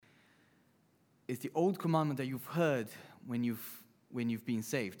is the old commandment that you've heard when you've been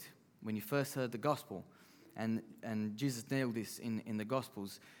saved, when you first heard the gospel. And Jesus nailed this in the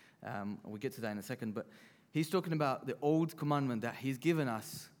Gospels. We'll get to that in a second. But he's talking about the old commandment that he's given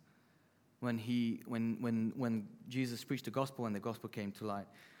us when Jesus preached the gospel and the gospel came to light.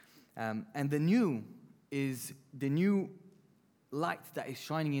 And the new is the new light that is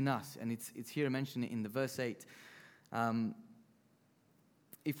shining in us. And it's here mentioned in the verse 8.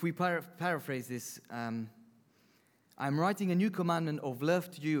 If we paraphrase this, I'm writing a new commandment of love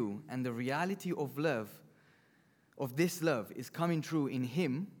to you, and the reality of love, of this love, is coming true in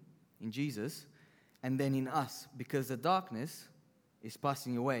him, in Jesus, and then in us, because the darkness is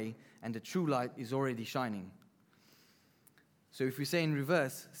passing away and the true light is already shining. So if we say in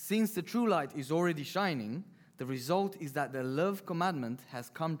reverse, since the true light is already shining, the result is that the love commandment has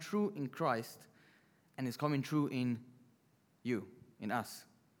come true in Christ and is coming true in you, in us.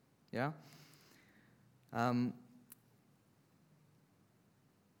 Yeah? Can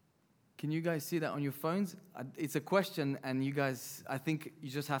you guys see that on your phones? It's a question, and you guys, I think you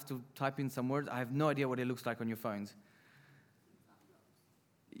just have to type in some words. I have no idea what it looks like on your phones.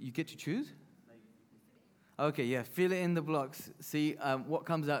 You get to choose? Okay, yeah, fill it in the blocks. See what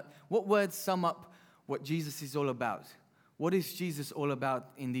comes out. What words sum up what Jesus is all about? What is Jesus all about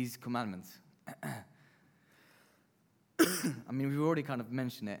in these commandments? I mean, we've already kind of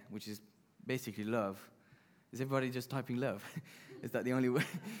mentioned it, which is basically love. Is everybody just typing love? Is that the only way?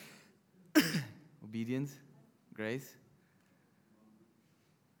 Obedience, grace.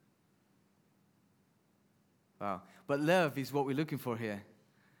 Wow. But love is what we're looking for here.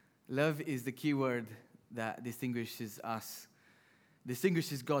 Love is the key word that distinguishes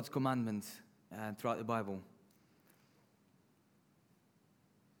God's commandments throughout the Bible.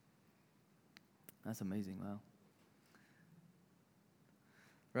 That's amazing, wow.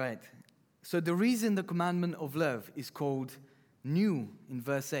 Right. So the reason the commandment of love is called new in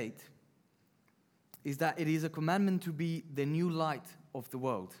verse 8 is that it is a commandment to be the new light of the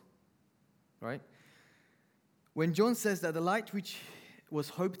world. Right? When John says that the light which was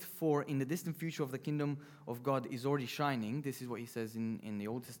hoped for in the distant future of the kingdom of God is already shining, this is what he says in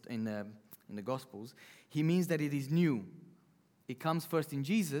the Gospels, he means that it is new. It comes first in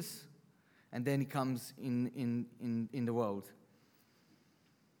Jesus, and then it comes in the world.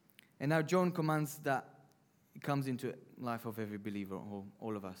 And now John commands that it comes into the life of every believer,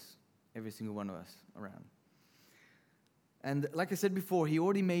 all of us, every single one of us around. And like I said before, he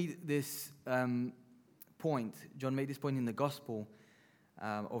already made this point. John made this point in the Gospel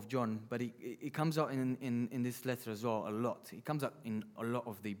of John, but it comes out in this letter as well a lot. It comes out in a lot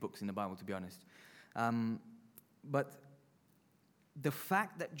of the books in the Bible, to be honest. But the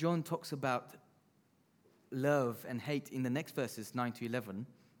fact that John talks about love and hate in the next verses, 9 to 11,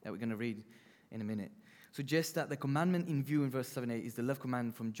 that we're going to read in a minute, suggests that the commandment in view in verse 7-8 is the love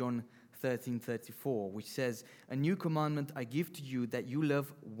commandment from John 13:34, which says, "A new commandment I give to you, that you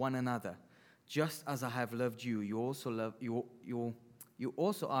love one another. Just as I have loved you, you also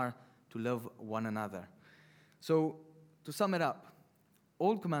are to love one another." So, to sum it up,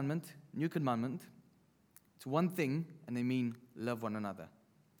 old commandment, new commandment, it's one thing, and they mean love one another.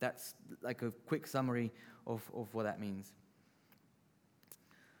 That's like a quick summary of what that means.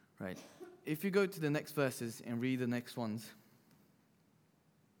 Right. If you go to the next verses and read the next ones.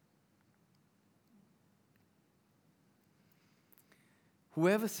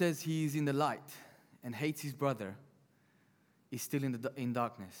 Whoever says he is in the light and hates his brother is still in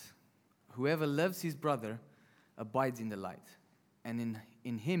darkness. Whoever loves his brother abides in the light, and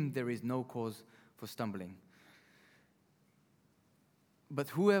in him there is no cause for stumbling. But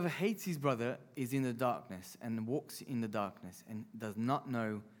whoever hates his brother is in the darkness and walks in the darkness and does not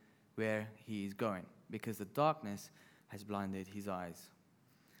know where he is going, because the darkness has blinded his eyes.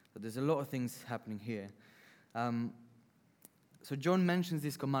 So there's a lot of things happening here. So John mentions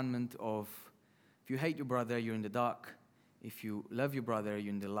this commandment of, if you hate your brother, you're in the dark. If you love your brother,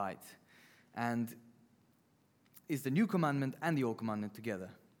 you're in the light. And it's the new commandment and the old commandment together,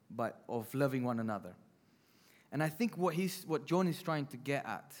 but of loving one another. And I think what John is trying to get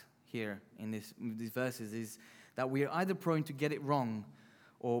at here in these verses is that we are either prone to get it wrong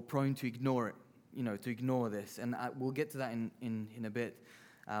or prone to ignore it, to ignore this. And we'll get to that in a bit.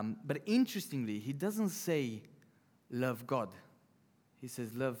 But interestingly, he doesn't say love God. He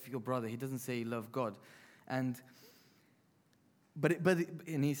says love your brother. He doesn't say love God. And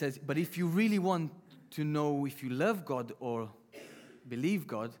he says, but if you really want to know if you love God or believe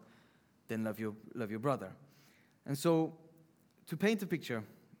God, then love your brother. And so, to paint a picture,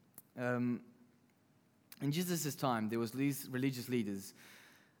 in Jesus' time, there was these religious leaders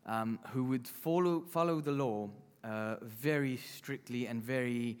who would follow the law very strictly and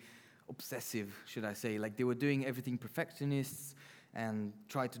very obsessive, should I say. Like they were doing everything perfectionists and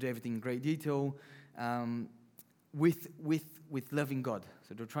tried to do everything in great detail with loving God.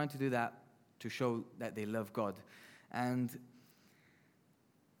 So they're trying to do that to show that they love God. And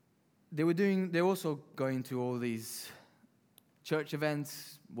they're also going to all these church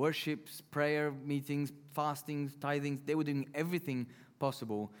events, worships, prayer meetings, fastings, tithings. They were doing everything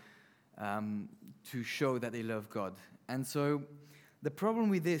possible to show that they love God. And so the problem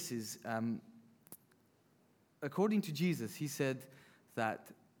with this is, according to Jesus, he said that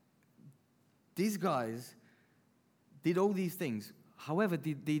these guys did all these things. However,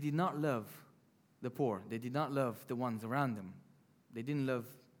 they did not love the poor. They did not love the ones around them. They didn't love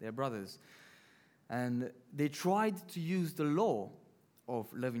their brothers. And they tried to use the law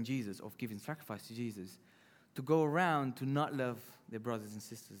of loving Jesus, of giving sacrifice to Jesus, to go around to not love their brothers and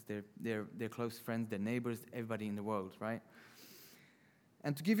sisters, their close friends, their neighbors, everybody in the world, right?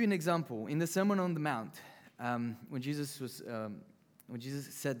 And to give you an example, in the Sermon on the Mount, when Jesus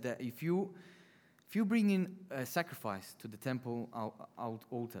said that if you bring in a sacrifice to the temple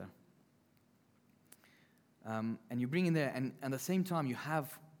altar, and you bring in there, and at the same time you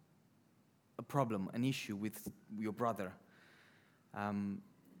have a problem, an issue with your brother,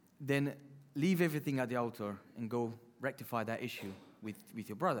 then leave everything at the altar and go rectify that issue with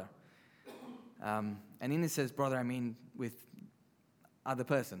your brother. And in it says brother, I mean with other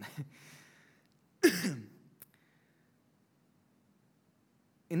person.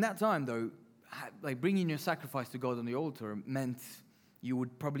 In that time, though, like bringing your sacrifice to God on the altar meant you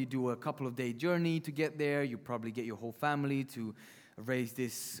would probably do a couple of day journey to get there. You'd probably get your whole family to raise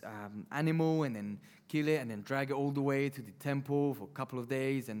this animal and then kill it and then drag it all the way to the temple for a couple of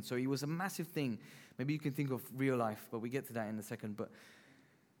days. And so it was a massive thing. Maybe you can think of real life, but we get to that in a second. But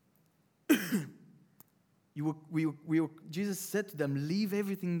Jesus said to them, leave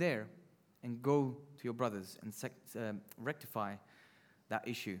everything there and go to your brothers and rectify that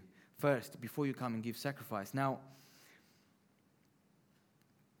issue first before you come and give sacrifice. Now,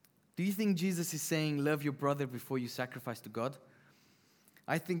 do you think Jesus is saying love your brother before you sacrifice to God?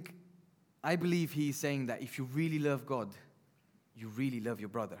 I believe he is saying that if you really love God, you really love your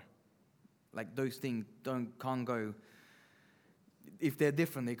brother. Like those things can't go, if they're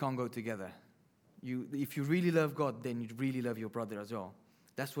different, they can't go together. If you really love God, then you really love your brother as well.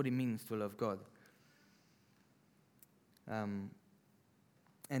 That's what it means to love God. And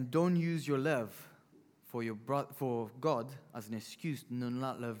don't use your love for God as an excuse to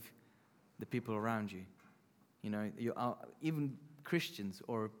not love the people around you. You know, even Christians,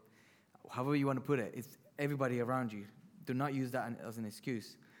 or however you want to put it, it's everybody around you. Do not use that as an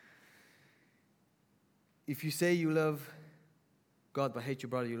excuse. If you say you love God but hate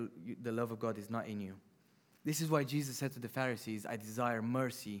your brother, the love of God is not in you. This is why Jesus said to the Pharisees, I desire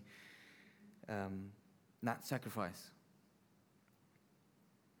mercy, not sacrifice.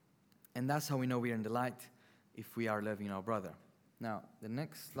 And that's how we know we are in the light, if we are loving our brother. Now, the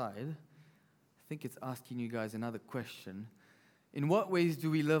next slide, I think it's asking you guys another question. In what ways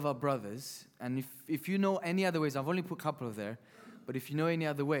do we love our brothers? And if you know any other ways, I've only put a couple of there, but if you know any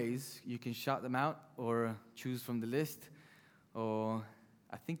other ways, you can shout them out or choose from the list, or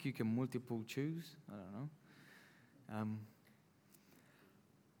I think you can multiple choose. I don't know.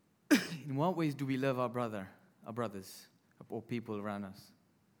 In what ways do we love our brothers, or people around us?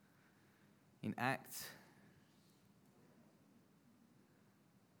 In acts,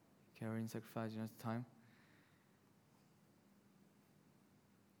 caring, sacrifice, time.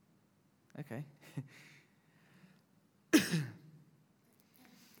 Okay.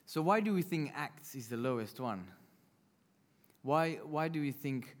 So why do we think acts is the lowest one? Why do we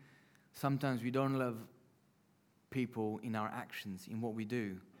think sometimes we don't love people in our actions, in what we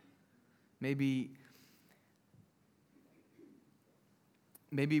do? Maybe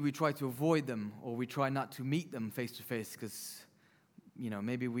we try to avoid them, or we try not to meet them face to face because,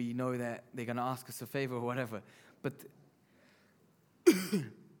 maybe we know that they're going to ask us a favor or whatever. But it's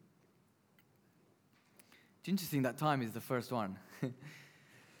interesting that time is the first one.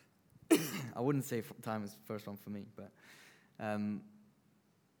 I wouldn't say time is the first one for me, but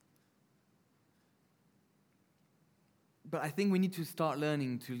I think we need to start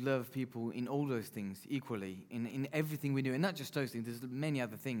learning to love people in all those things equally, in everything we do, and not just those things. There's many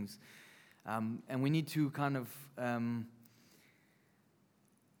other things, and we need to kind of,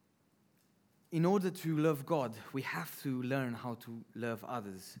 in order to love God, we have to learn how to love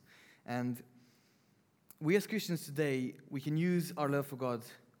others. And we as Christians today, we can use our love for God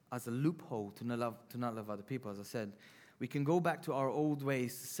as a loophole to not love other people, as I said. We can go back to our old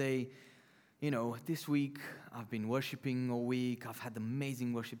ways to say, this week I've been worshiping all week, I've had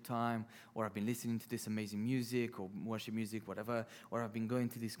amazing worship time, or I've been listening to this amazing music, or worship music, whatever, or I've been going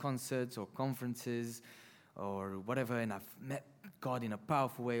to these concerts or conferences, or whatever, and I've met God in a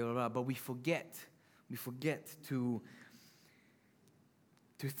powerful way, but we forget to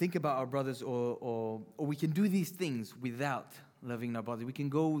think about our brothers, or we can do these things without loving our brothers. We can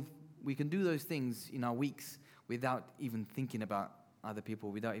do those things in our weeks without even thinking about other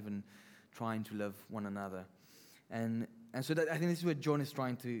people, without even trying to love one another. And so I think this is what John is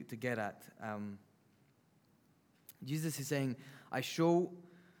trying to get at. Jesus is saying, I show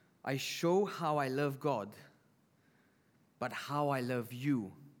how I love God, but how I love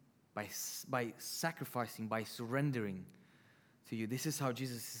you by sacrificing, by surrendering to you. This is how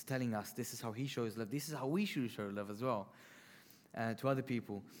Jesus is telling us. This is how he shows love. This is how we should show love as well to other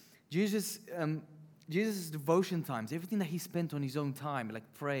people. Jesus' devotion times, everything that he spent on his own time,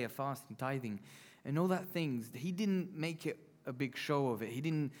 like prayer, fasting, tithing, and all that things, he didn't make it a big show of it. He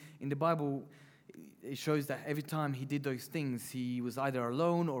didn't. In the Bible, it shows that every time he did those things, he was either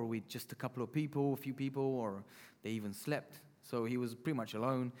alone or with just a few people, or they even slept. So he was pretty much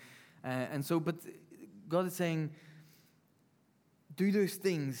alone. But God is saying, do those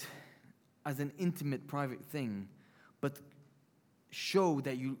things as an intimate, private thing, but show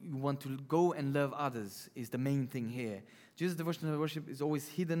that you want to go and love others is the main thing here. Jesus' devotional worship is always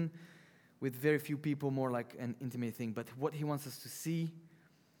hidden with very few people, more like an intimate thing. But what he wants us to see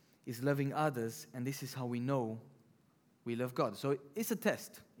is loving others, and this is how we know we love God. So it's a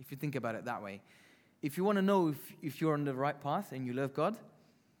test, if you think about it that way. If you want to know if you're on the right path and you love God,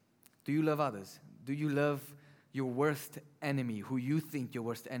 do you love others? Do you love your worst enemy, who you think your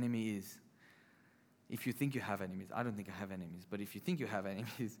worst enemy is? If you think you have enemies. I don't think I have enemies, but if you think you have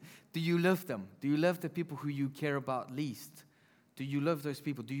enemies, do you love them? Do you love the people who you care about least? Do you love those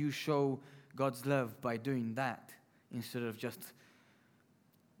people? Do you show God's love by doing that instead of just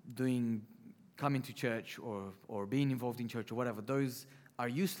coming to church or being involved in church or whatever? Those are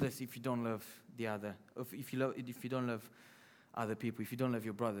useless if you don't love the other. If you don't love other people, if you don't love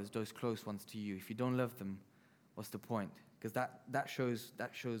your brothers, those close ones to you, if you don't love them, what's the point? Because that shows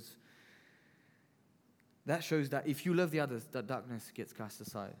that if you love the others, that darkness gets cast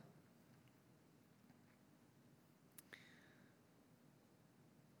aside.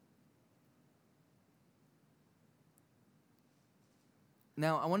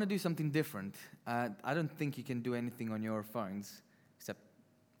 Now, I want to do something different. I don't think you can do anything on your phones except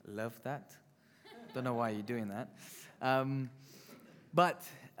love that. Don't know why you're doing that. But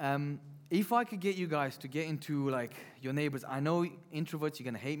if I could get you guys to get into like your neighbors, I know introverts, you're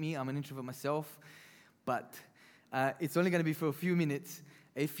going to hate me. I'm an introvert myself. But it's only going to be for a few minutes.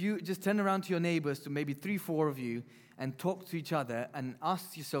 If you just turn around to your neighbors, to maybe 3-4 of you, and talk to each other and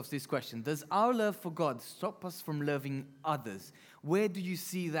ask yourselves this question: does our love for God stop us from loving others? Where do you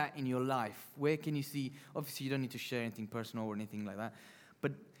see that in your life? Where can you see? Obviously, you don't need to share anything personal or anything like that.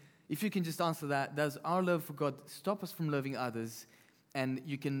 But if you can just answer that, does our love for God stop us from loving others? And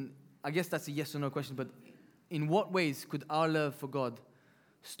you can, I guess that's a yes or no question, but in what ways could our love for God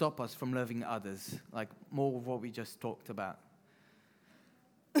stop us from loving others? Like more of what we just talked about.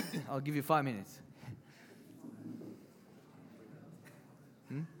 I'll give you 5 minutes.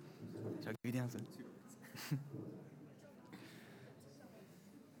 Shall I give you the answer?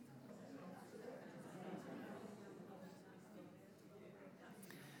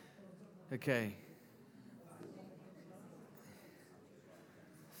 Okay.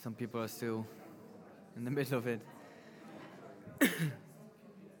 Some people are still in the middle of it.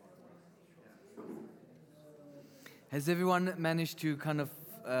 Has everyone managed to kind of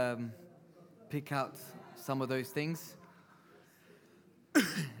pick out some of those things?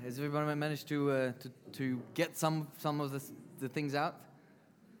 Has everyone managed to get some of the things out?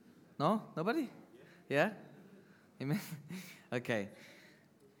 No? Nobody? Yeah? Amen? Okay.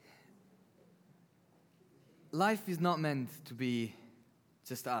 Life is not meant to be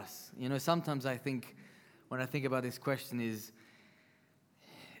just us. You know, sometimes when I think about this question is,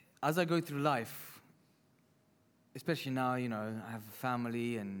 as I go through life, especially now, you know, I have a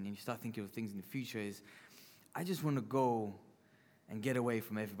family and you start thinking of things in the future, is I just want to go and get away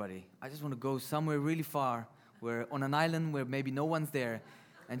from everybody. I just want to go somewhere really far, where on an island where maybe no one's there,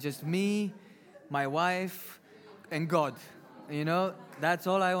 and just me, my wife, and God. You know, that's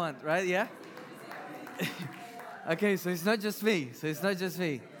all I want, right? Yeah? Okay, so it's not just me.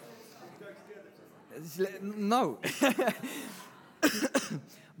 No.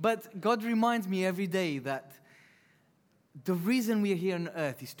 But God reminds me every day that the reason we are here on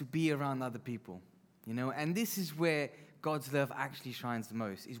earth is to be around other people, you know, and this is where God's love actually shines the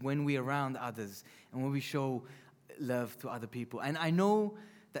most is when we're around others and when we show love to other people. And I know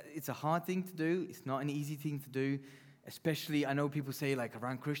that it's a hard thing to do. It's not an easy thing to do. Especially, I know people say, like,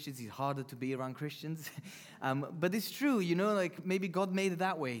 around Christians, it's harder to be around Christians. But it's true, like, maybe God made it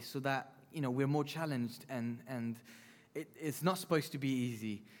that way so that, we're more challenged. And it's not supposed to be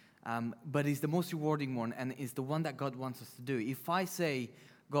easy. But it's the most rewarding one, and it's the one that God wants us to do. If I say,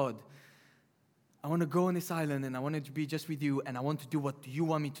 God, I want to go on this island, and I want to be just with you, and I want to do what you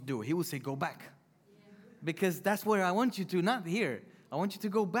want me to do, He will say, go back. Because that's where I want you to, not here. I want you to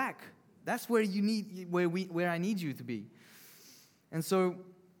go back. That's where where I need you to be. And so,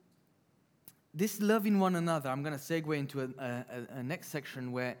 this loving one another, I'm going to segue into a next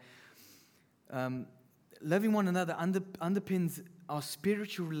section where loving one another underpins our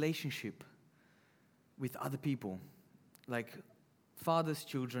spiritual relationship with other people, like fathers,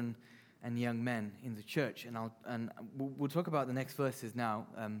 children, and young men in the church. And we'll talk about the next verses now.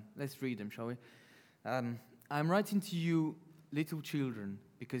 Let's read them, shall we? I'm writing to you, little children,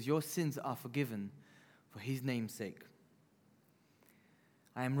 because your sins are forgiven for His name's sake.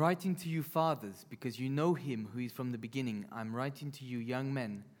 I am writing to you, fathers, because you know Him who is from the beginning. I am writing to you, young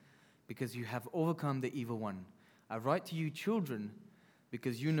men, because you have overcome the evil one. I write to you, children,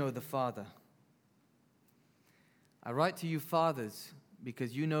 because you know the Father. I write to you, fathers,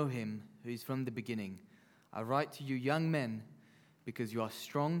 because you know Him who is from the beginning. I write to you, young men, because you are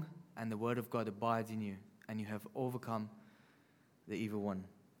strong and the word of God abides in you, and you have overcome the evil one.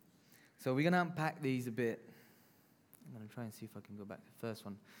 So we're going to unpack these a bit. I'm going to try and see if I can go back to the first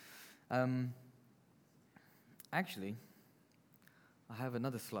one. Actually, I have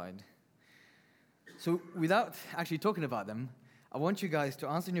another slide. So without actually talking about them, I want you guys to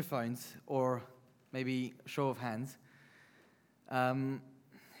answer on your phones, or maybe show of hands.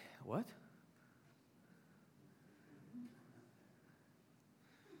 What?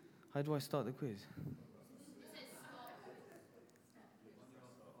 How do I start the quiz?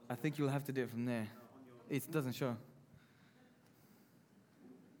 I think you'll have to do it from there. It doesn't show.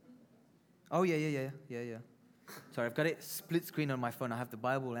 Oh, yeah. Sorry, I've got it split screen on my phone. I have the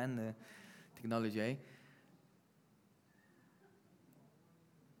Bible and the technology, eh?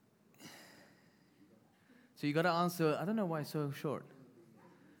 So you got to answer, I don't know why it's so short.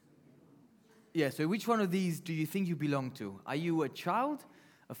 Yeah, so which one of these do you think you belong to? Are you a child,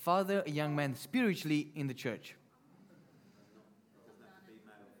 a father, a young man, spiritually in the church?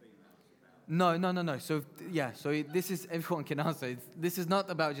 No. So, yeah, so this is, everyone can answer. This is not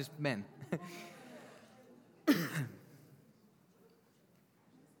about just men.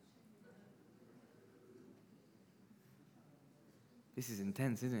 This is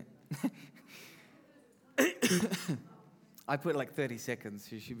intense, isn't it? I put like 30 seconds,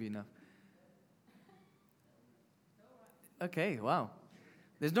 so it should be enough. Okay, wow.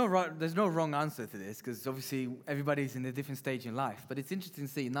 There's no wrong answer to this, because obviously everybody's in a different stage in life. But it's interesting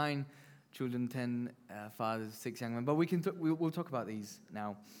to see 9 children, 10 fathers, 6 young men. But we'll talk about these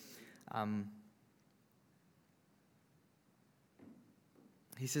now.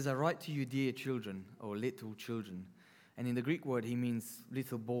 He says, I write to you, dear children, or little children. And in the Greek word, he means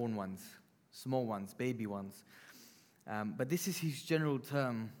little born ones, small ones, baby ones. But this is his general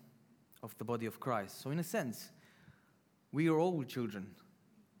term of the body of Christ. So in a sense, we are all children,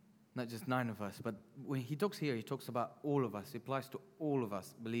 not just 9 of us. But when he talks here, he talks about all of us. It applies to all of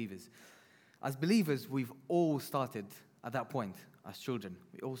us, believers. As believers, we've all started at that point as children.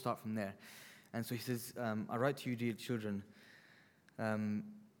 We all start from there. And so he says, I write to you, dear children. Sorry,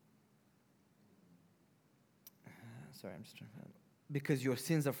 I'm just trying to... Because your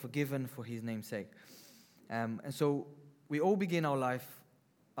sins are forgiven for his name's sake. And so we all begin our life,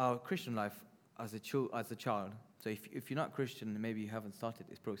 our Christian life, as a child. So if you're not Christian, maybe you haven't started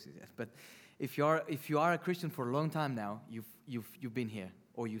this process yet. But if you are a Christian for a long time now, you've been here,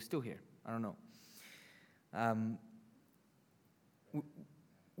 or you're still here. I don't know.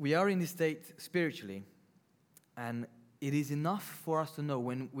 We are in this state spiritually, and it is enough for us to know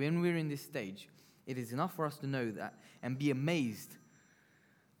when we're in this stage. It is enough for us to know that and be amazed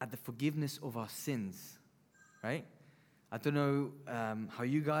at the forgiveness of our sins, right? I don't know how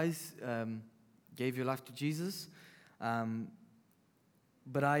you guys gave your life to Jesus,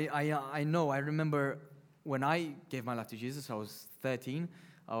 but I know, I remember when I gave my life to Jesus, I was 13.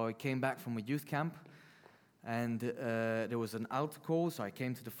 I came back from a youth camp, and there was an altar call, so I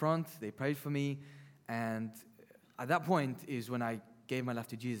came to the front. They prayed for me, and at that point is when I gave my life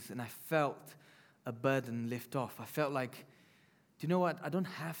to Jesus, and I felt a burden lift off. I felt like, do you know what? I don't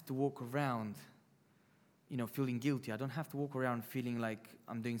have to walk around, feeling guilty. I don't have to walk around feeling like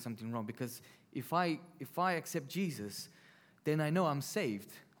I'm doing something wrong, because if I accept Jesus, then I know I'm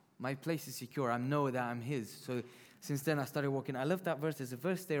saved. My place is secure. I know that I'm His. So since then I started walking. I love that verse. There's a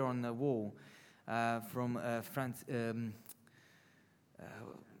verse there on the wall from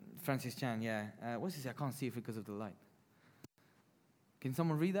Francis Chan. Yeah. What's this? I can't see it because of the light. Can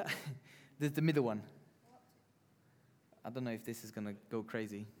someone read that? There's the middle one. I don't know if this is going to go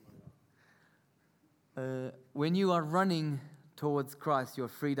crazy. When you are running towards Christ, you're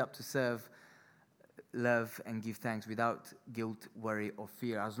freed up to serve, love, and give thanks without guilt, worry, or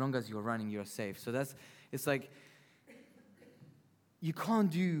fear. As long as you're running, you're safe. So it's like, you can't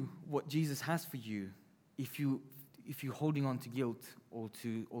do what Jesus has for you if you're holding on to guilt or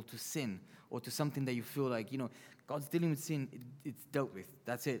to sin or to something that you feel like, God's dealing with sin, it's dealt with.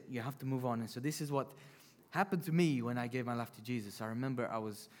 That's it. You have to move on. And so this is what happened to me when I gave my life to Jesus. I remember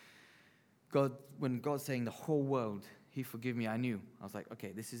when God's saying the whole world, He forgive me, I knew. I was like,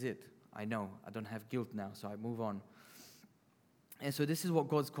 okay, this is it. I know. I don't have guilt now, so I move on. And so this is what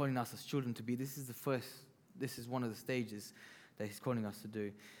God's calling us as children to be. This is one of the stages that He's calling us to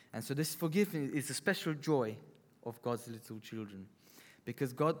do. And so this forgiveness is a special joy of God's little children,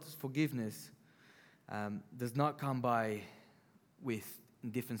 because God's forgiveness does not come by with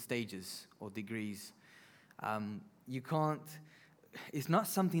different stages or degrees. It's not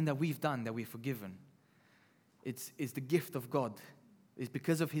something that we've done that we're forgiven. It's the gift of God. It's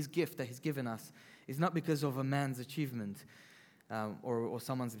because of His gift that He's given us. It's not because of a man's achievement or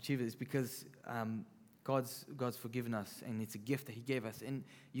someone's achievement. It's because God's forgiven us, and it's a gift that He gave us. And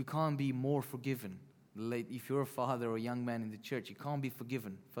you can't be more forgiven. If you're a father or a young man in the church, you can't be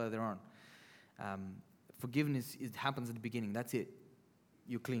forgiven further on. Forgiveness, it happens at the beginning. That's it.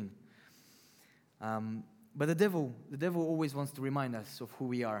 You're clean. But the devil always wants to remind us of who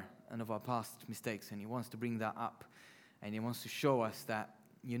we are and of our past mistakes, and he wants to bring that up, and he wants to show us that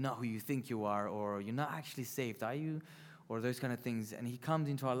you're not who you think you are, or you're not actually saved, are you? Or those kind of things. And he comes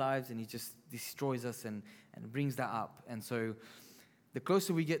into our lives and he just destroys us and brings that up. And so the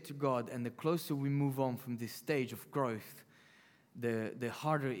closer we get to God and the closer we move on from this stage of growth, the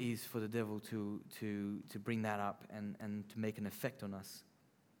harder it is for the devil to bring that up and to make an effect on us.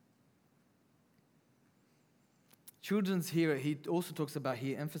 Children's here, he also talks about,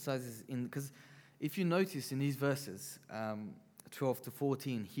 he emphasizes because if you notice in these verses, 12 to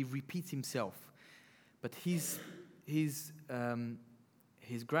 14, he repeats himself, but his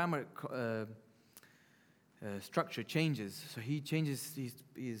grammar structure changes. So he changes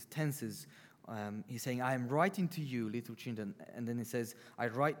his tenses. He's saying, I am writing to you, little children, and then he says, I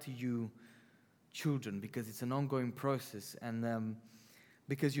write to you, children, because it's an ongoing process, and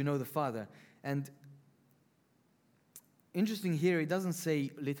because you know the Father. And interesting here, it doesn't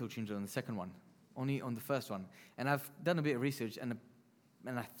say little children on the second one, only on the first one. And I've done a bit of research, and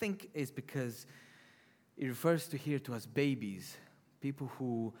I think it's because it refers to us babies, people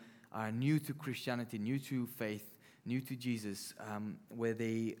who are new to Christianity, new to faith, new to Jesus, where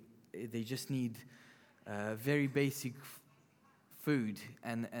they just need very basic food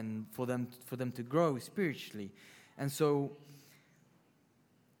and for them to grow spiritually. And so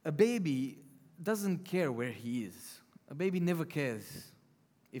a baby doesn't care where he is. A baby never cares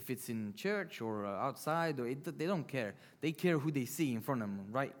if it's in church or outside, or they don't care. They care who they see in front of them,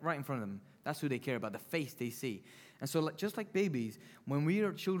 right in front of them. That's who they care about, the face they see. And so just like babies, when we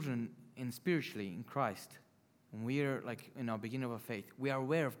are children spiritually in Christ, when we are like in our beginning of our faith, we are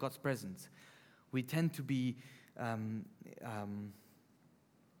aware of God's presence. We tend to be,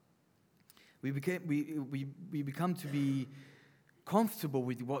 we become to be comfortable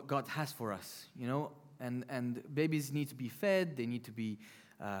with what God has for us, And babies need to be fed, they need to be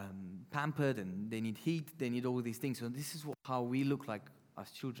pampered, and they need heat, they need all these things. So this is how we look like as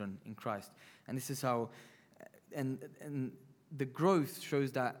children in Christ. And this is how, and the growth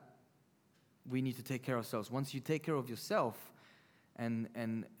shows that we need to take care of ourselves. Once you take care of yourself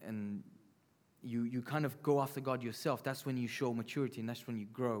and you kind of go after God yourself, that's when you show maturity, and that's when you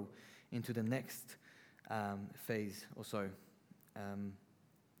grow into the next phase or so.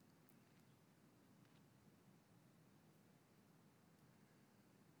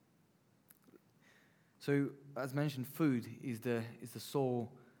 So, as mentioned, food is the sole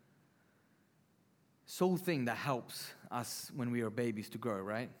thing that helps us when we are babies to grow,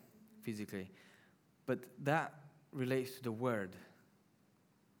 right? Physically. But that relates to the Word.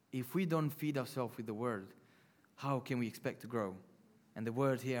 If we don't feed ourselves with the Word, how can we expect to grow? And the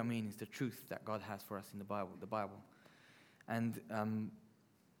Word here, is the truth that God has for us in the Bible. And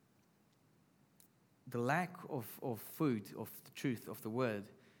the lack of food, of the truth, of the Word,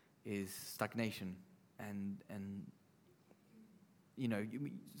 is stagnation. and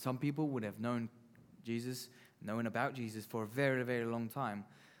some people would have known about Jesus for a very, very long time,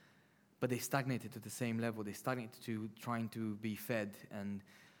 but they stagnated to the same level. They stagnated to trying to be fed, and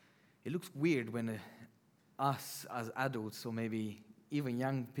it looks weird when us as adults, or maybe even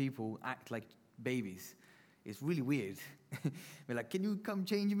young people, act like babies. It's really weird. We're like, can you come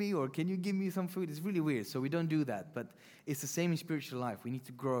change me, or can you give me some food? It's really weird, so we don't do that. But it's the same in spiritual life. We need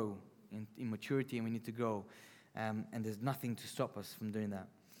to grow in maturity, and we need to grow, and there's nothing to stop us from doing that.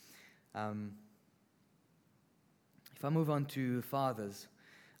 If I move on to fathers,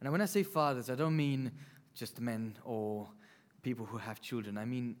 and when I say fathers, I don't mean just men or people who have children. I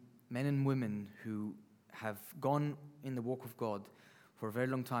mean men and women who have gone in the walk of God for a very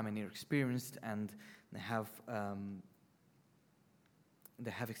long time, and they're experienced, and they have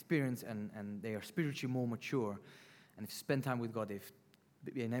experience, and they are spiritually more mature, and they've spent time with God. They've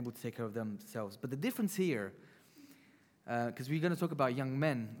been able to take care of themselves. But the difference here, because we're going to talk about young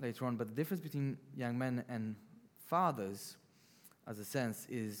men later on, but the difference between young men and fathers, as a sense,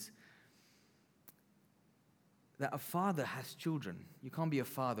 is that a father has children. You can't be a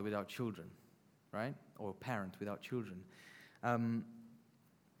father without children, right? Or a parent without children.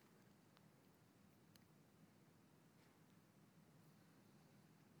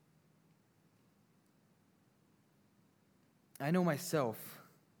 I know myself.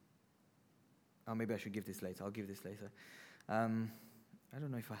 Oh, maybe I should give this later. I'll give this later. I don't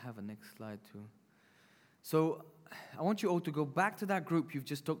know if I have a next slide too. So I want you all to go back to that group you've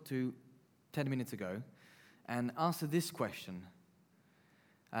just talked to 10 minutes ago and answer this question.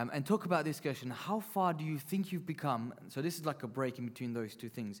 And talk about this question. How far do you think you've become? So this is like a break in between those two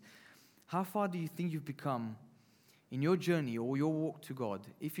things. How far do you think you've become in your journey or your walk to God?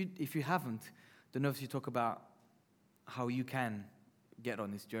 If you haven't, then obviously talk about how you can get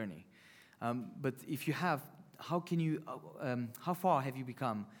on this journey. But if you have, how far have you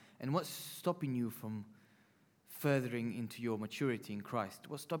become? And what's stopping you from furthering into your maturity in Christ?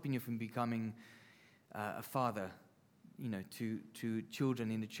 What's stopping you from becoming a father, to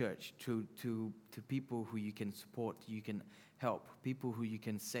children in the church, to people who you can support, you can help, people who you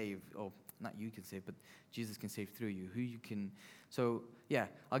can save, or not you can save, but Jesus can save through you, who you can. So, yeah,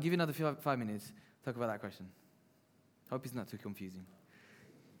 I'll give you another 5 minutes to talk about that question. Hope it's not too confusing.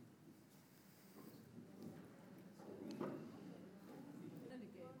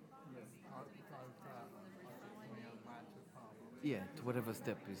 Yeah, to whatever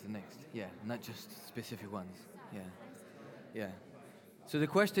step is the next. Yeah, not just specific ones. Yeah. So the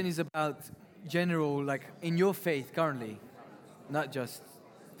question is about general, like in your faith currently, not just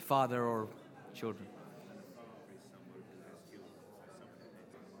father or children.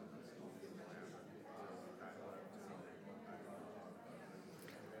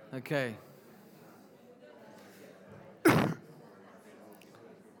 Okay.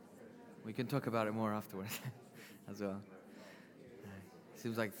 We can talk about it more afterwards as well.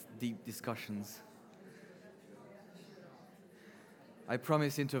 Seems like deep discussions. I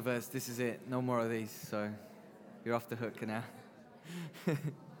promise introverts, this is it. No more of these, so you're off the hook now.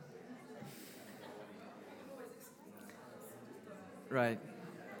 Right.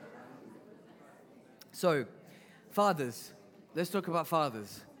 So, fathers. Let's talk about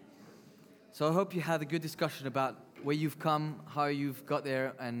fathers. So I hope you had a good discussion about where you've come, how you've got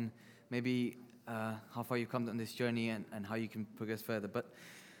there, and maybe how far you've come on this journey, and how you can progress further. But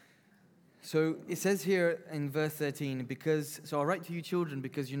so it says here in verse 13, so I write to you children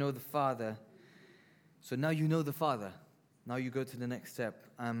because you know the Father. So now you know the Father. Now you go to the next step.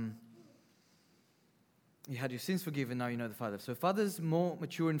 You had your sins forgiven, now you know the Father. So fathers more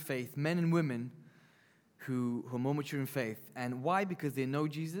mature in faith, men and women who are more mature in faith. And why? Because they know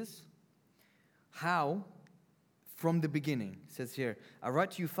Jesus. How? From the beginning. It says here, I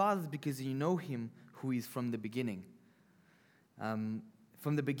write to you fathers because you know him who is from the beginning. From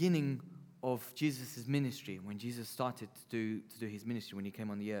the beginning of Jesus' ministry, when Jesus started to do his ministry, when he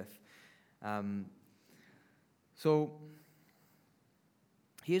came on the earth. So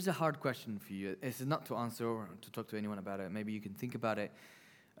here's a hard question for you. It's not to answer or to talk to anyone about it. Maybe you can think about it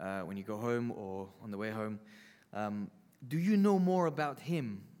when you go home or on the way home. Do you know more about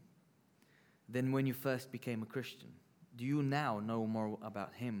him than when you first became a Christian? Do you now know more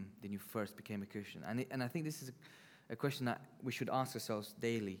about him than you first became a Christian? And I think this is a question that we should ask ourselves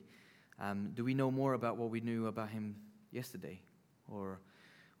daily. Do we know more about what we knew about him yesterday, or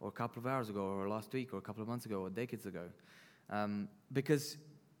a couple of hours ago, or last week, or a couple of months ago, or decades ago? Because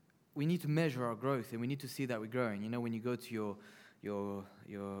we need to measure our growth, and we need to see that we're growing. When you go to your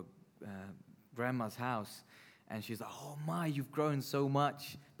grandma's house, And she's like, oh my, you've grown so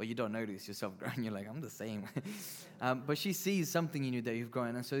much. But you don't notice yourself growing. You're like, I'm the same. But she sees something in you that you've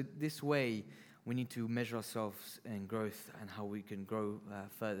grown. And so this way, we need to measure ourselves in growth and how we can grow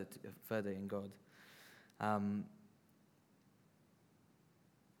further in God.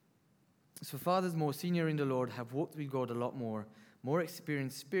 So fathers more senior in the Lord have walked with God a lot more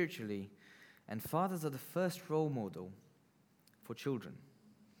experienced spiritually. And fathers are the first role model for children.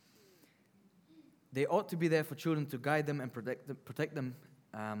 They ought to be there for children to guide them and protect them.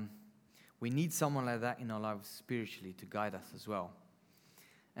 We need someone like that in our lives spiritually to guide us as well.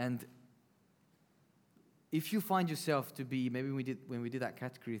 And if you find yourself to be, maybe when we did that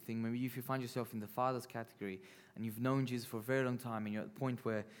category thing, maybe if you find yourself in the father's category and you've known Jesus for a very long time and you're at the point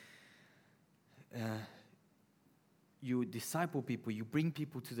where you disciple people, you bring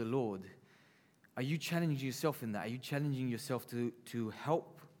people to the Lord, are you challenging yourself in that? Are you challenging yourself to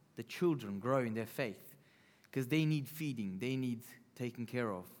help the children grow in their faith? Because they need feeding, they need taken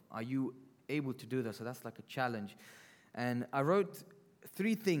care of. Are you able to do that? So that's like a challenge. And I wrote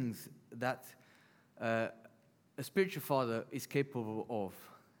 3 things that a spiritual father is capable of.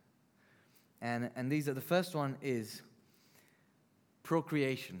 And these are, the first one is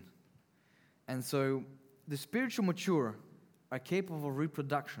procreation. And so the spiritual mature are capable of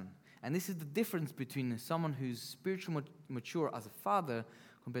reproduction. And this is the difference between someone who's spiritually mature as a father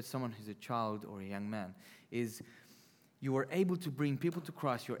compared to someone who's a child or a young man, is you are able to bring people to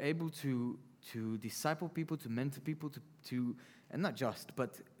Christ, you're able to disciple people, to mentor people, to and not just,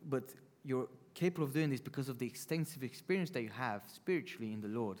 but you're capable of doing this because of the extensive experience that you have spiritually in the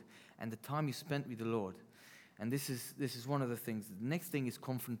Lord and the time you spent with the Lord. And this is one of the things. The next thing is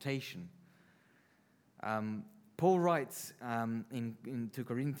confrontation. Paul writes in 2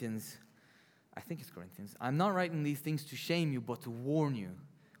 Corinthians, I think it's Corinthians, I'm not writing these things to shame you, but to warn you.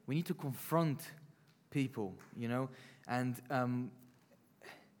 We need to confront people, you know. And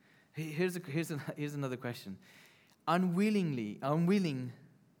here's another question. Unwilling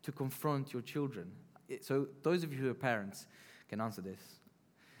to confront your children. So those of you who are parents can answer this.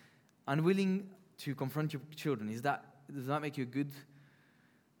 Unwilling to confront your children, does that make you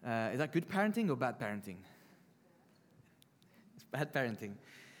is that good parenting or bad parenting? It's bad parenting.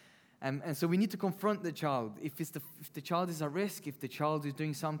 And so we need to confront the child. If the child is at risk, if the child is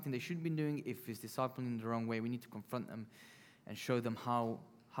doing something they shouldn't be doing, if it's discipling in the wrong way, we need to confront them and show them how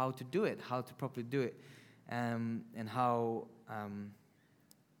to do it, how to properly do it, and how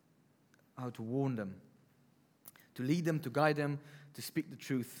to warn them, to lead them, to guide them, to speak the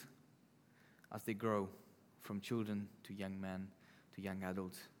truth as they grow from children to young men to young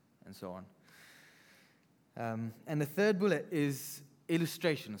adults and so on. And the third bullet is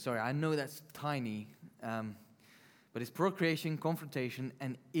illustration. Sorry, I know that's tiny, but it's procreation, confrontation,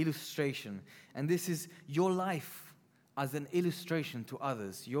 and illustration. And this is your life as an illustration to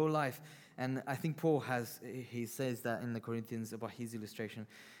others, your life. And I think Paul he says that in the Corinthians about his illustration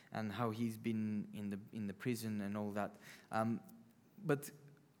and how he's been in the prison and all that. But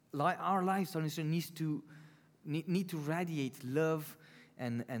our lives need to radiate love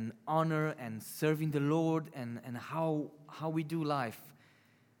and honor and serving the Lord and how we do life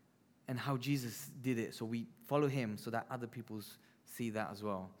and how Jesus did it. So we follow him so that other people see that as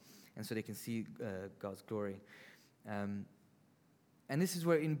well and so they can see God's glory. And this is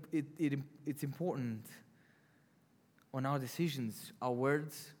where it's important on our decisions, our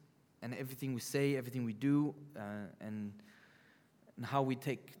words, and everything we say, everything we do, and how we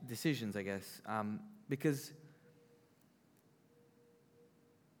take decisions, I guess. Because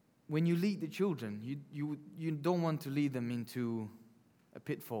when you lead the children, you don't want to lead them into a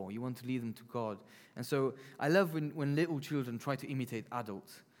pitfall. You want to lead them to God. And so I love when little children try to imitate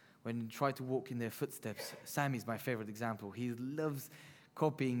adults, when they try to walk in their footsteps. Sam is my favorite example. He loves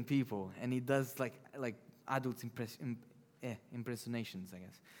copying people, and he does like adults impersonations, I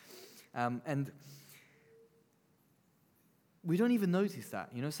guess. And we don't even notice that.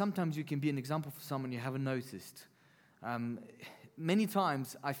 You know, sometimes you can be an example for someone you haven't noticed. Many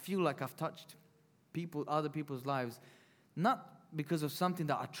times I feel like I've touched other people's lives, not because of something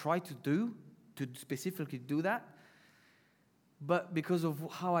that I try to do, to specifically do that, but because of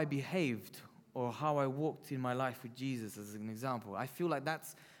how I behaved or how I walked in my life with Jesus, as an example. I feel like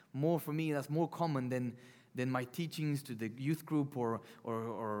that's more, for me, that's more common than my teachings to the youth group or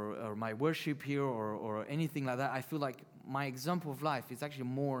my worship here or anything like that. I feel like my example of life is actually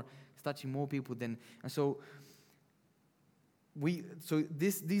it's touching more people than, and so these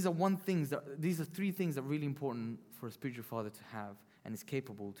are 3 things that are really important for a spiritual father to have and is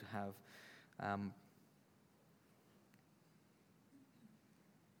capable to have.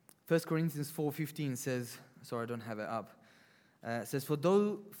 1 Corinthians 4:15 says, sorry, I don't have it up. It says, for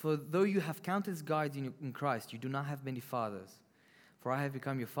though you have countless guides in Christ, you do not have many fathers. For I have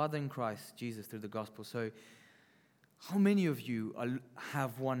become your father in Christ Jesus through the gospel. So how many of you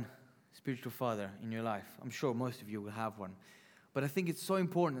have one spiritual father in your life? I'm sure most of you will have one. But I think it's so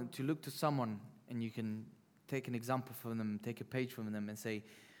important to look to someone and you can take an example from them, take a page from them and say,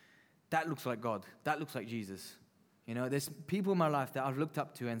 that looks like God. That looks like Jesus. You know, there's people in my life that I've looked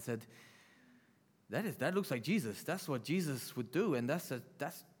up to and said, that looks like Jesus. That's what Jesus would do. And that's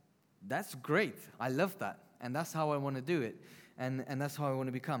great. I love that. And that's how I want to do it. And that's how I want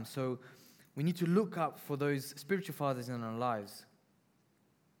to become. So we need to look up for those spiritual fathers in our lives.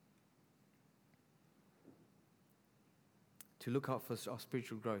 To look out for our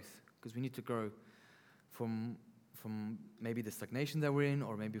spiritual growth. Because we need to grow from maybe the stagnation that we're in,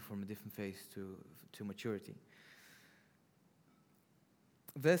 or maybe from a different phase to maturity.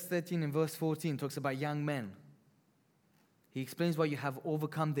 Verse 13 and verse 14 talks about young men. He explains why you have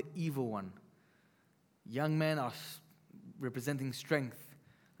overcome the evil one. Young men are representing strength,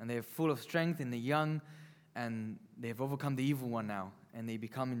 and they're full of strength, and they're young, and they've overcome the evil one now, and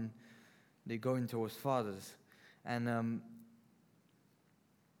they're going towards fathers. And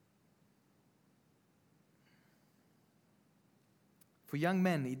for young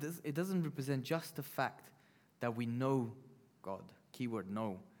men, it doesn't represent just the fact that we know God. Keyword,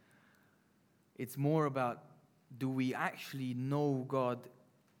 know. It's more about, do we actually know God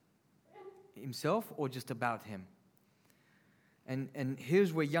himself or just about him? And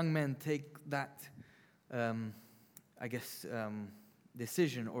here's where young men take that,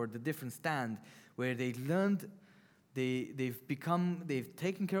 decision or the different stand, where they learned, they've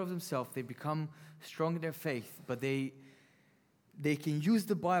taken care of themselves, they've become strong in their faith, but they can use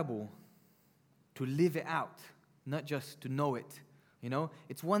the Bible to live it out, not just to know it. You know,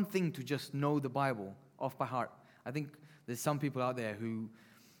 it's one thing to just know the Bible off by heart. I think there's some people out there who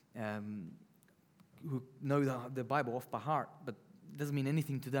know the Bible off by heart, but it doesn't mean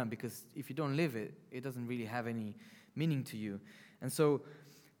anything to them, because if you don't live it, it doesn't really have any meaning to you. And so,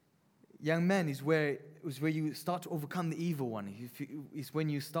 young men is where you start to overcome the evil one. It's when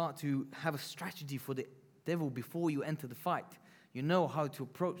you start to have a strategy for the devil before you enter the fight. You know how to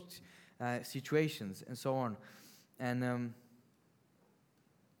approach situations and so on. And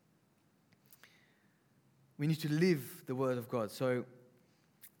we need to live the Word of God. So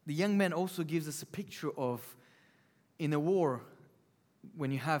the young man also gives us a picture of, in a war,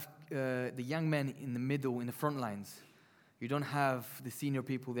 when you have the young men in the middle, in the front lines. You don't have the senior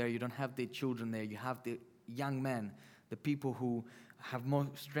people there. You don't have the children there. You have the young men, the people who have more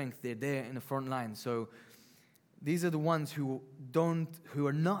strength. They're there in the front line. So these are the ones who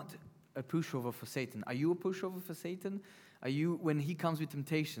are not a pushover for Satan. Are you a pushover for Satan? Are you, when he comes with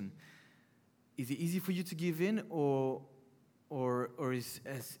temptation, is it easy for you to give in, or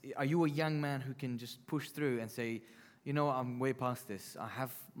are you a young man who can just push through and say, you know, I'm way past this. I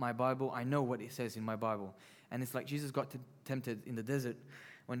have my Bible. I know what it says in my Bible. And it's like Jesus got tempted in the desert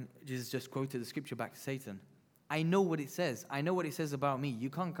when Jesus just quoted the scripture back to Satan. I know what it says. I know what it says about me. You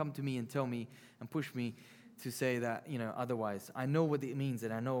can't come to me and tell me and push me to say that, you know, otherwise. I know what it means,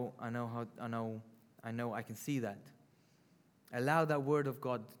 and I know I can see that. Allow that word of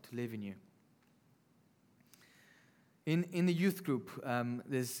God to live in you. In the youth group,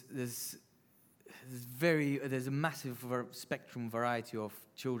 there's a massive spectrum variety of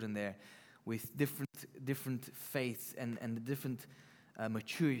children there, with different faiths and different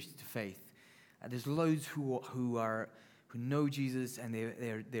maturity to faith. There's loads who know Jesus, and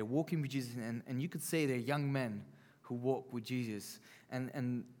they're walking with Jesus, and you could say they're young men who walk with Jesus,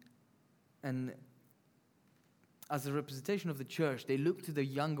 and as a representation of the church, they look to the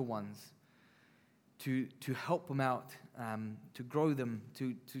younger ones to help them out, to grow them,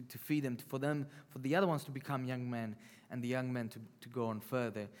 to feed them, for the other ones to become young men, and the young men to go on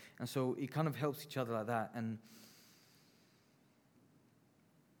further. And so it kind of helps each other like that.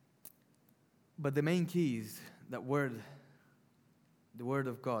 But the main key is that word, the word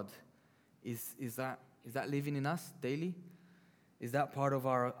of God, is that living in us daily? Is that part of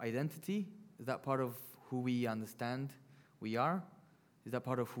our identity? Is that part of who we understand we are? Is that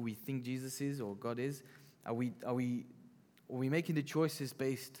part of who we think Jesus is or God is? Are we making the choices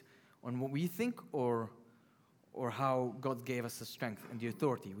based on what we think, or how God gave us the strength and the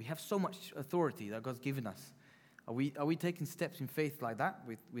authority? We have so much authority that God's given us. Are we taking steps in faith like that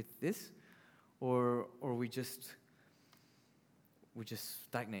with this, or we just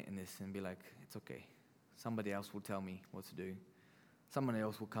stagnate in this and be like, it's okay. Somebody else will tell me what to do. Somebody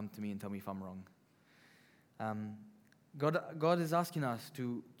else will come to me and tell me if I'm wrong. God is asking us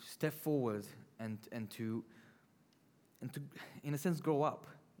to step forward and to in a sense grow up.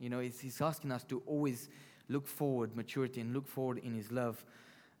 You know, He's asking us to always look forward, maturity, and look forward in His love,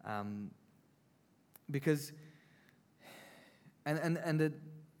 because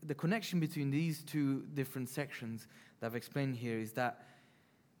the connection between these two different sections that I've explained here is that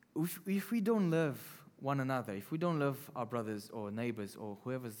if we don't love one another, if we don't love our brothers or neighbors or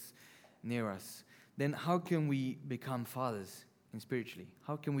whoever's near us, then how can we become fathers spiritually?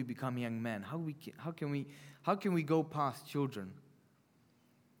 How can we become young men? How can we go past children?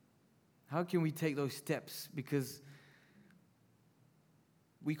 How can we take those steps? Because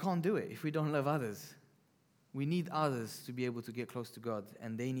we can't do it if we don't love others. We need others to be able to get close to God,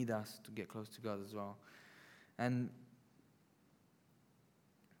 and they need us to get close to God as well. And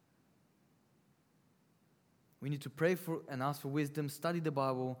we need to pray for and ask for wisdom, study the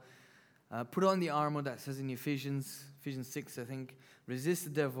Bible, put on the armor that says in Ephesians 6, I think, resist the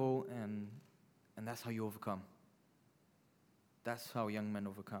devil, and that's how you overcome. That's how young men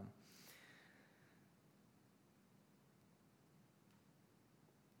overcome.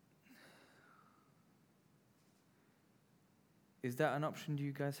 Is that an option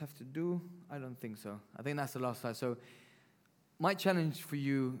you guys have to do? I don't think so. I think that's the last slide. So my challenge for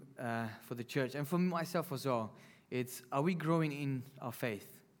you, for the church, and for myself as well, it's, are we growing in our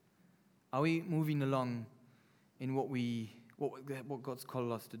faith? Are we moving along in what God's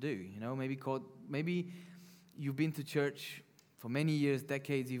called us to do? You know, maybe you've been to church for many years,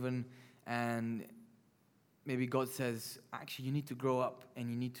 decades even, and maybe God says, actually, you need to grow up,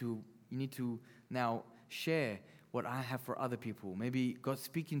 and you need to now share what I have for other people. Maybe God's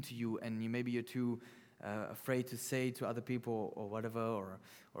speaking to you, and maybe you're too afraid to say to other people or whatever,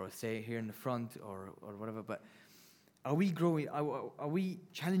 or say it here in the front or whatever. But are we growing? Are we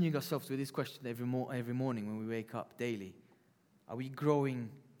challenging ourselves with this question every morning when we wake up daily? Are we growing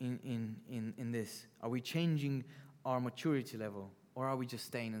in this? Are we changing our maturity level, or are we just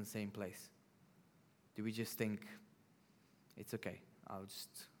staying in the same place? Do we just think it's okay? I'll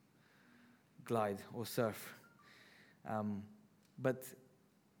just glide or surf. But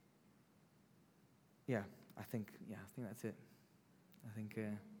I think that's it. I think,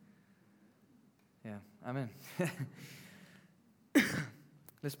 amen.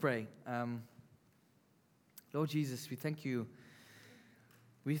 Let's pray. Lord Jesus, we thank you.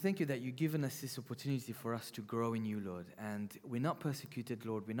 We thank you that you've given us this opportunity for us to grow in you, Lord. And we're not persecuted,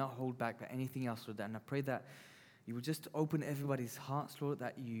 Lord. We're not held back by anything else, Lord. And I pray that you would just open everybody's hearts, Lord,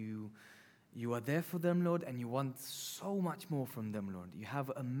 that you are there for them, Lord, and you want so much more from them, Lord. You have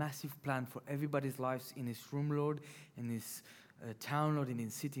a massive plan for everybody's lives in this room, Lord, in this town, Lord, in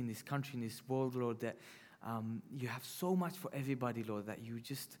this city, in this country, in this world, Lord, that you have so much for everybody, Lord, that you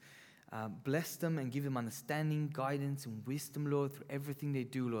just bless them and give them understanding, guidance, and wisdom, Lord, through everything they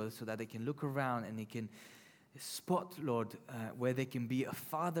do, Lord, so that they can look around and they can spot, Lord, where they can be a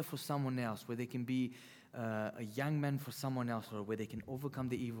father for someone else, where they can be a young man for someone else, Lord, where they can overcome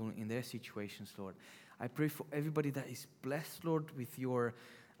the evil in their situations, Lord. I pray for everybody that is blessed, Lord, with your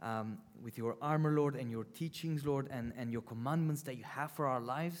armor, Lord, and your teachings, Lord, and your commandments that you have for our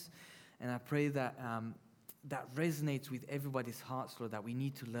lives. And I pray that that resonates with everybody's hearts, Lord, that we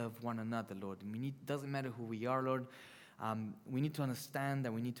need to love one another, Lord. Doesn't matter who we are, Lord. We need to understand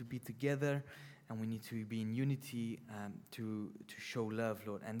that we need to be together, and we need to be in unity to show love,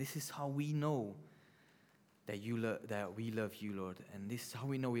 Lord. And this is how we know that we love you, Lord. And this is how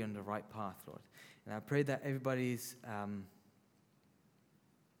we know we're on the right path, Lord. And I pray that everybody's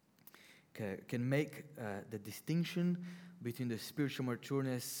can make the distinction between the spiritual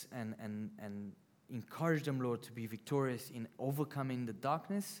matureness and encourage them, Lord, to be victorious in overcoming the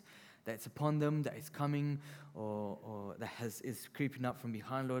darkness that's upon them, that is coming or that is creeping up from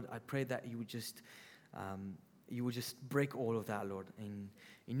behind, Lord. I pray that you would just break all of that, Lord. In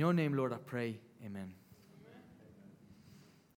your name, Lord, I pray. Amen.